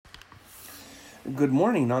Good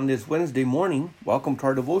morning on this Wednesday morning. Welcome to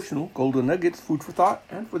our devotional, Golden Nuggets, food for thought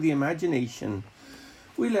and for the imagination.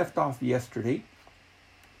 We left off yesterday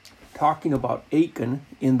talking about Achan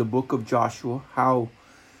in the book of Joshua, how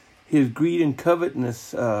his greed and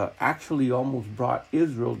covetousness actually almost brought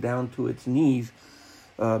Israel down to its knees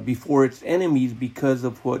before its enemies because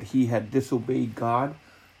of what he had disobeyed God.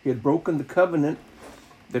 He had broken the covenant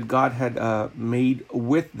that God had made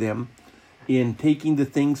with them in taking the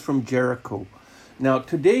things from Jericho. Now,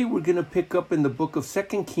 today we're going to pick up in the book of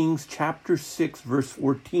 2 Kings chapter 6, verse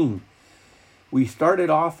 14. We started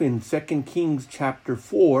off in 2 Kings chapter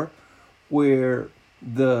 4, where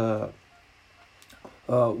the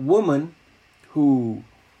woman who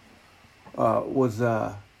was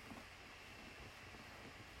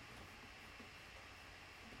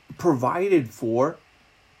provided for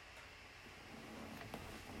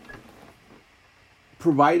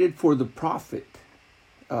the prophet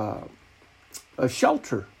a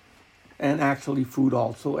shelter, and actually food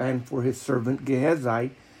also, and for his servant Gehazi.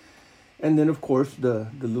 And then, of course, the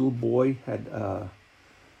little boy had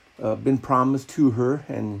been promised to her,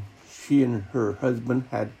 and she and her husband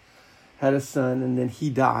had a son, and then he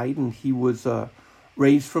died, and he was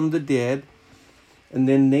raised from the dead. And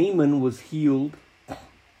then Naaman was healed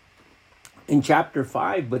in chapter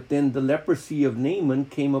 5, but then the leprosy of Naaman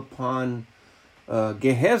came upon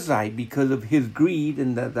Gehazi because of his greed,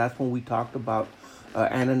 and that's when we talked about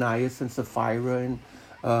Ananias and Sapphira and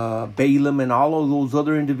Balaam and all of those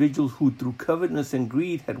other individuals who through covetousness and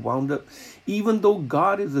greed had wound up, even though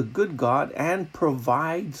God is a good God and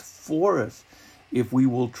provides for us, if we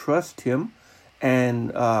will trust him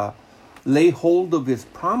and lay hold of his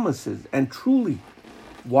promises and truly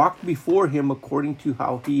walk before him according to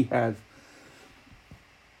how he has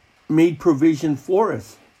made provision for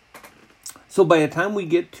us. So by the time we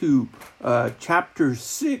get to chapter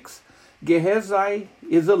 6, Gehazi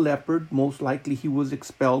is a leopard. Most likely he was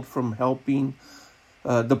expelled from helping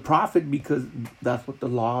the prophet because that's what the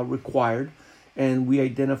law required. And we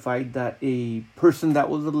identified that a person that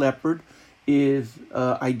was a leopard is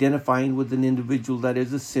identifying with an individual that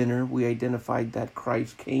is a sinner. We identified that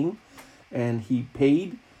Christ came and he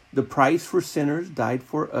paid the price for sinners, died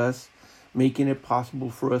for us, making it possible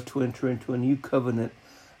for us to enter into a new covenant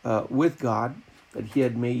with God that he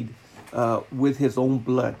had made with his own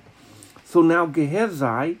blood. So now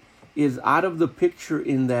Gehazi is out of the picture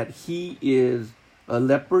in that he is a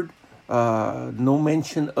leopard. No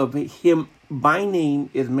mention of him by name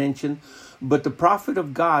is mentioned, but the prophet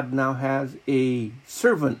of God now has a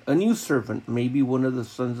servant, a new servant, maybe one of the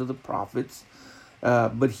sons of the prophets,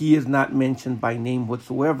 but he is not mentioned by name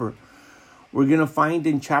whatsoever. We're going to find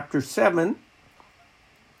in chapter 7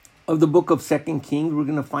 of the book of 2 Kings, we're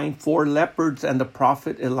going to find 4 leopards and the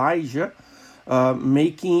prophet Elijah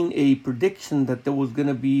making a prediction that there was going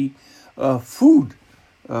to be food.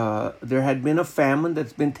 There had been a famine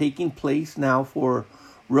that's been taking place now for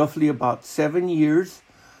roughly about 7 years,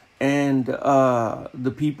 and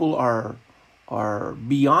the people are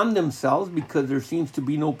beyond themselves because there seems to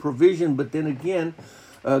be no provision. But then again,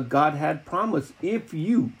 God had promised, if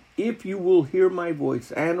you will hear my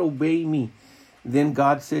voice and obey me, then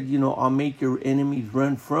God said, I'll make your enemies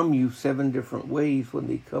run from you 7 different ways when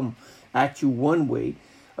they come at you one way.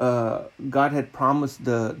 God had promised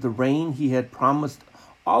the rain. He had promised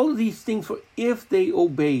all of these things for if they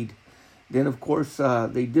obeyed. Then, of course,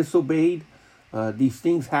 they disobeyed. These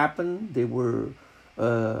things happened. They were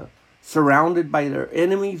surrounded by their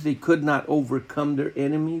enemies. They could not overcome their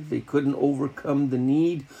enemies. They couldn't overcome the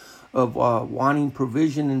need of wanting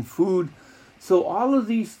provision and food. So all of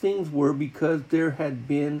these things were because there had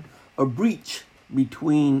been a breach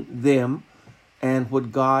between them and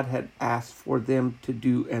what God had asked for them to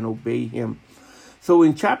do and obey him. So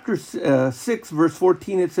in chapter 6, verse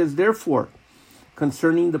 14, it says, therefore,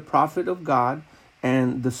 concerning the prophet of God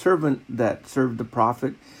and the servant that served the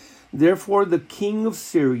prophet, therefore the king of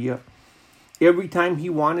Syria, every time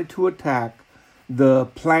he wanted to attack, the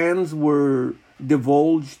plans were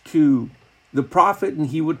divulged to the prophet, and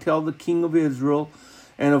he would tell the king of Israel.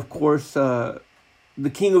 And of course, the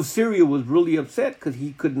king of Syria was really upset because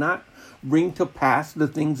he could not bring to pass the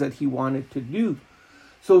things that he wanted to do.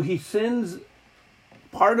 So he sends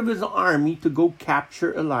part of his army to go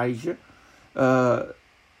capture Elijah to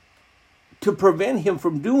prevent him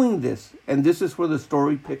from doing this. And this is where the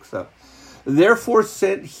story picks up. Therefore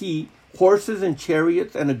sent he horses and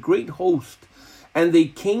chariots and a great host, and they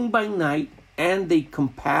came by night, and they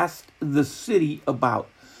compassed the city about.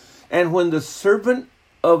 And when the servant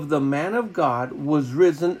of the man of God was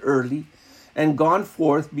risen early and gone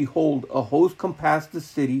forth, behold, a host compassed the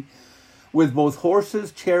city with both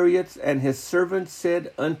horses, chariots, and his servants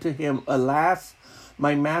said unto him, Alas,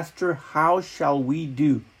 my master, how shall we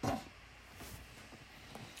do?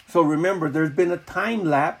 So remember, there's been a time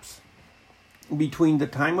lapse between the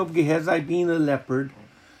time of Gehazi being a leopard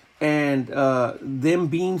and them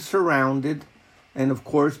being surrounded. And of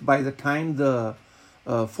course, by the time the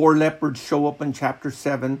 4 leopards show up in chapter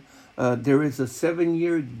 7, there is a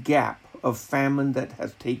 7-year gap of famine that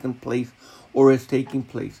has taken place or is taking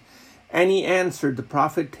place. And he answered, the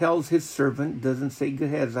prophet tells his servant, doesn't say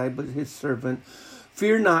Gehazi, but his servant,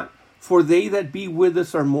 Fear not, for they that be with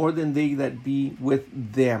us are more than they that be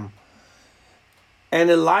with them. And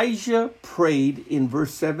Elijah prayed in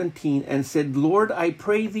verse 17 and said, Lord, I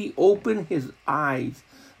pray thee, open his eyes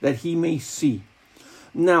that he may see.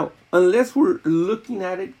 Now, unless we're looking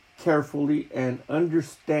at it carefully and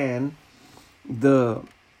understand the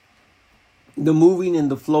moving and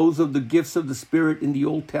the flows of the gifts of the Spirit in the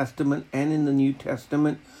Old Testament and in the New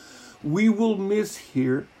Testament, we will miss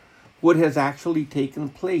here what has actually taken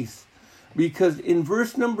place. Because in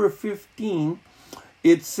verse number 15,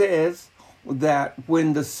 it says that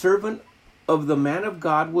when the servant of the man of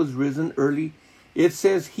God was risen early, it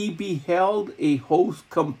says he beheld a host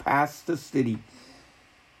compass the city.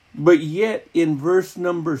 But yet in verse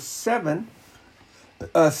number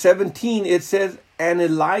 17, it says, And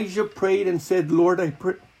Elijah prayed and said, Lord,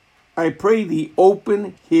 I pray thee,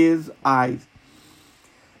 open his eyes.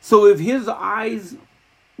 So if his eyes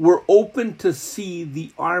were open to see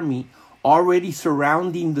the army already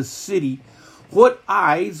surrounding the city, what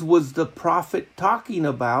eyes was the prophet talking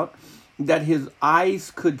about that his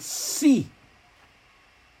eyes could see?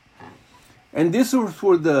 And this is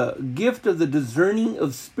where the gift of the discerning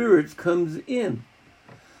of spirits comes in.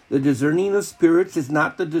 The discerning of spirits is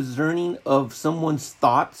not the discerning of someone's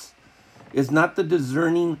thoughts. It's not the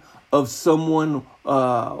discerning of someone,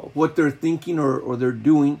 what they're thinking or they're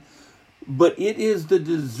doing. But it is the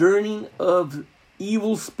discerning of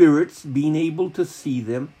evil spirits, being able to see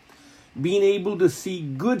them, being able to see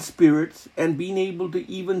good spirits, and being able to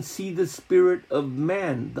even see the spirit of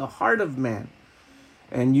man, the heart of man.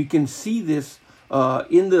 And you can see this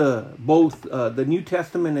in both the New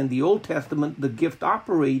Testament and the Old Testament, the gift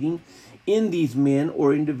operating in these men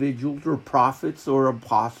or individuals or prophets or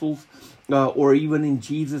apostles or even in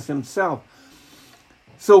Jesus himself.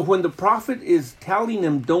 So when the prophet is telling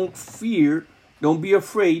them, don't fear, don't be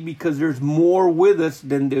afraid because there's more with us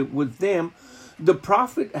than with them, the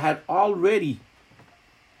prophet had already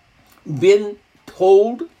been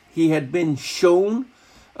told, he had been shown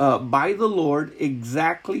by the Lord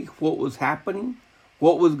exactly what was happening,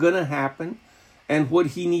 what was going to happen, and what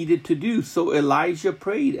he needed to do. So Elijah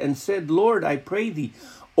prayed and said, Lord, I pray thee,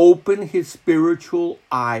 open his spiritual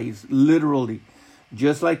eyes, literally.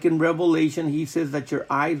 Just like in Revelation, he says that your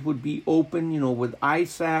eyes would be open, with eye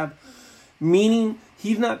salve, meaning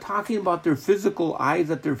he's not talking about their physical eyes,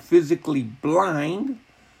 that they're physically blind.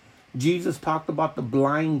 Jesus talked about the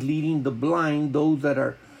blind leading the blind, those that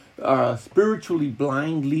are spiritually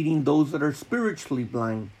blind leading those that are spiritually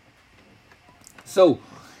blind. So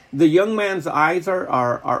the young man's eyes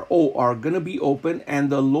are going to be open, and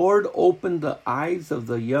the Lord opened the eyes of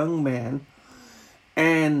the young man,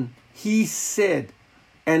 and he said,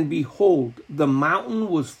 and behold, the mountain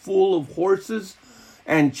was full of horses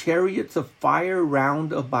and chariots of fire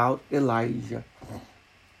round about Elijah.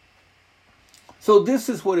 So this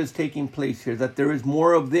is what is taking place here, that there is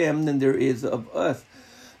more of them than there is of us.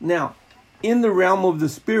 Now, in the realm of the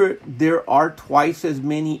spirit, there are twice as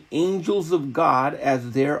many angels of God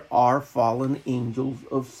as there are fallen angels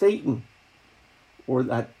of Satan, or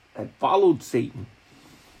that followed Satan.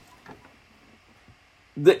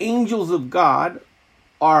 The angels of God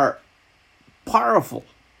are powerful,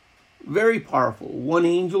 very powerful. One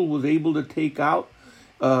angel was able to take out,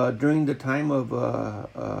 during the time of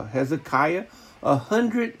Hezekiah,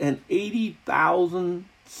 180,000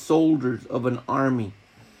 soldiers of an army.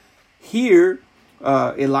 Here,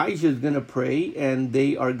 Elijah is going to pray, and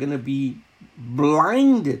they are going to be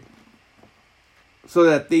blinded so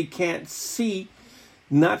that they can't see,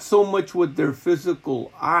 not so much with their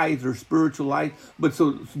physical eyes or spiritual eyes, but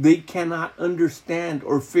so they cannot understand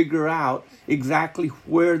or figure out exactly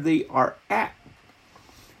where they are at.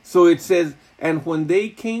 So it says, and when they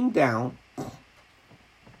came down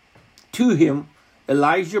to him,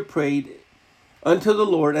 Elijah prayed unto the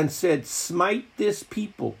Lord and said, Smite this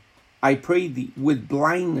people, I pray thee, with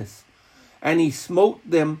blindness. And he smote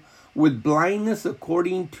them with blindness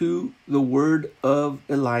according to the word of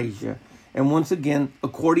Elijah. And once again,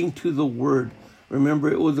 according to the word.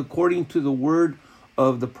 Remember, it was according to the word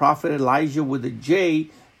of the prophet Elijah with a J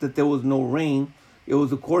that there was no rain. it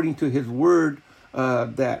was according to his word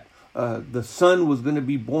that the son was going to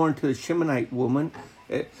be born to a Shemanite woman.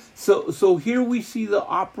 So here we see the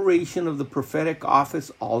operation of the prophetic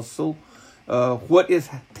office also, what is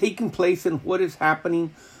taking place and what is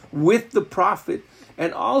happening with the prophet,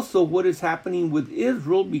 and also what is happening with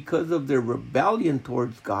Israel because of their rebellion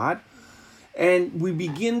towards God. And we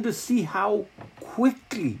begin to see how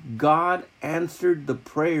quickly God answered the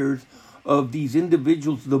prayers of these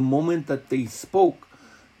individuals the moment that they spoke,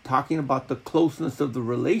 talking about the closeness of the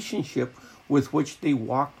relationship with which they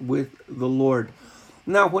walked with the Lord.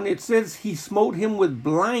 Now, when it says he smote him with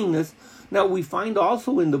blindness, now we find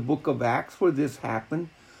also in the book of Acts where this happened,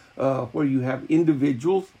 where you have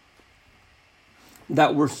individuals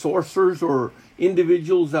that were sorcerers or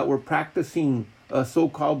individuals that were practicing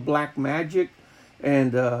so-called black magic.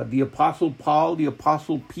 And the Apostle Paul, the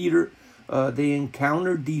Apostle Peter, they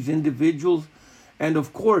encountered these individuals. And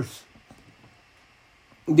of course,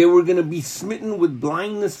 they were going to be smitten with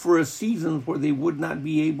blindness for a season where they would not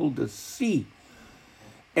be able to see.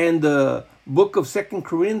 And the book of 2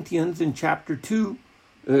 Corinthians in chapter 2,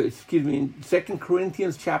 in 2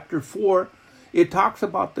 Corinthians chapter 4, it talks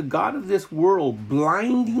about the God of this world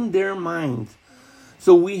blinding their minds.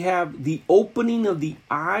 So we have the opening of the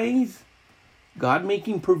eyes, God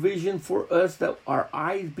making provision for us that our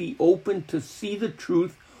eyes be open to see the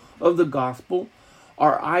truth of the gospel,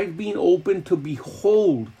 our eyes being open to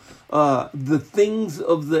behold the things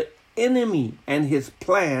of the enemy and his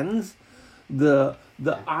plans, the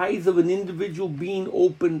eyes of an individual being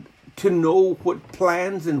open to know what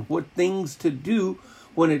plans and what things to do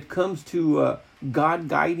when it comes to God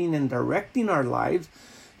guiding and directing our lives.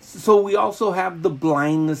 So we also have the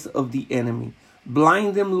blindness of the enemy.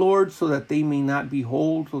 Blind them, Lord, so that they may not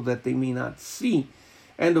behold, so that they may not see.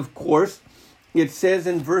 And of course, it says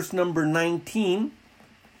in verse number 19,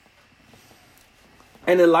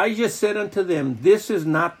 and Elijah said unto them, this is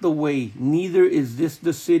not the way, neither is this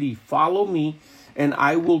the city. Follow me, and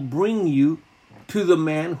I will bring you to the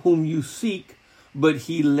man whom you seek. But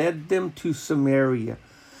he led them to Samaria.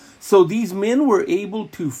 So these men were able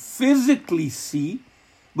to physically see,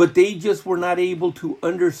 but they just were not able to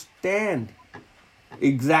understand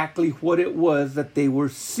exactly what it was that they were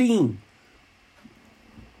seeing.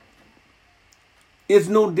 It's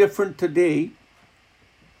no different today.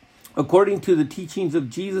 According to the teachings of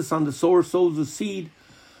Jesus on the sower sows the seed,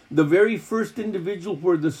 the very first individual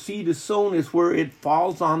where the seed is sown is where it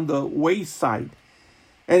falls on the wayside.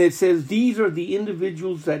 And it says, these are the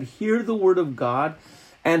individuals that hear the word of God,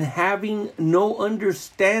 and having no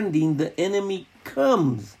understanding, the enemy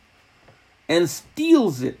comes and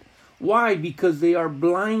steals it. Why? Because they are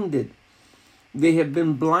blinded. They have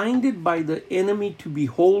been blinded by the enemy to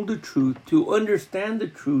behold the truth, to understand the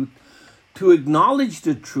truth, to acknowledge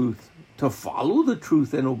the truth, to follow the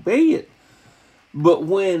truth and obey it. But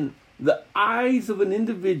when the eyes of an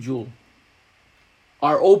individual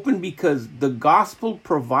are open because the gospel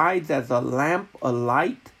provides as a lamp, a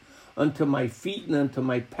light unto my feet and unto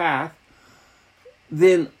my path,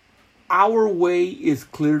 then our way is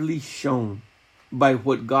clearly shown by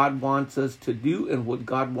what God wants us to do and what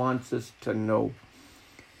God wants us to know.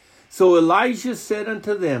 So Elijah said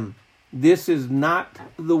unto them, this is not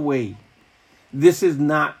the way. This is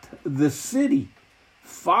not the city.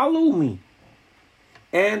 Follow me,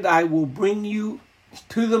 and I will bring you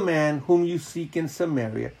to the man whom you seek in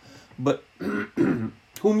Samaria. But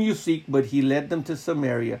whom you seek, but he led them to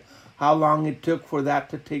Samaria. How long it took for that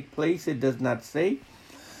to take place, it does not say.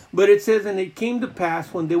 But it says, and it came to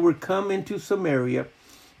pass when they were come into Samaria,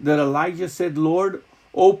 that Elijah said, Lord,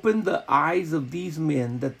 open the eyes of these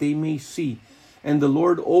men that they may see. And the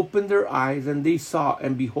Lord opened their eyes, and they saw,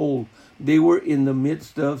 and behold, they were in the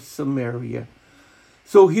midst of Samaria.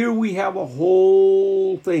 So here we have a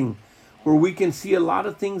whole thing where we can see a lot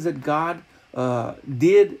of things that God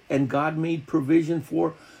did and God made provision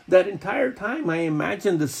for. That entire time, I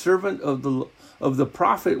imagine the servant of the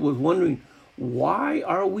prophet was wondering, why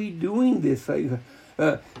are we doing this?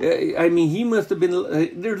 I mean, he must have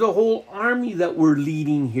been, there's a whole army that we're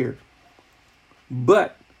leading here.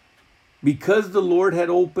 But because the Lord had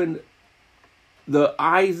opened the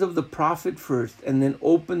eyes of the prophet first and then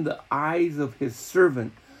opened the eyes of his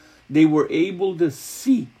servant, they were able to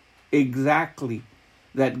see exactly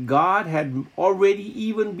that God had already,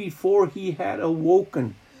 even before he had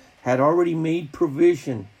awoken, had already made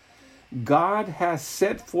provision. God has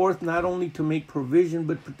set forth not only to make provision,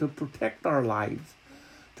 but to protect our lives,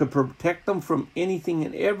 to protect them from anything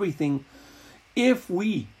and everything, if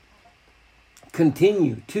we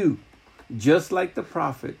continue to, just like the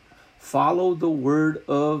prophet, follow the word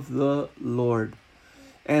of the Lord.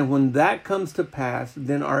 And when that comes to pass,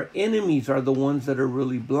 then our enemies are the ones that are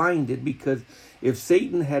really blinded, because if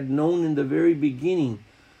Satan had known in the very beginning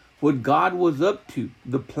what God was up to,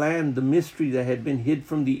 the plan, the mystery that had been hid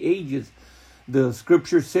from the ages, the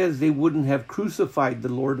scripture says they wouldn't have crucified the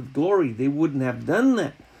Lord of glory. They wouldn't have done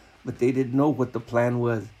that. But they didn't know what the plan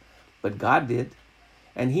was. But God did.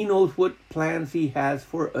 And he knows what plans he has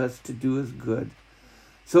for us to do as good.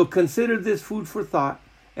 So consider this food for thought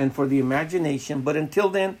and for the imagination. But until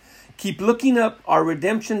then, keep looking up. Our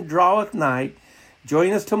redemption draweth nigh.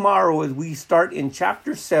 Join us tomorrow as we start in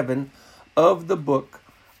chapter 7 of the book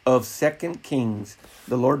of 2 Kings.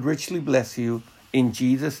 The Lord richly bless you in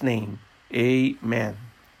Jesus' name. Amen.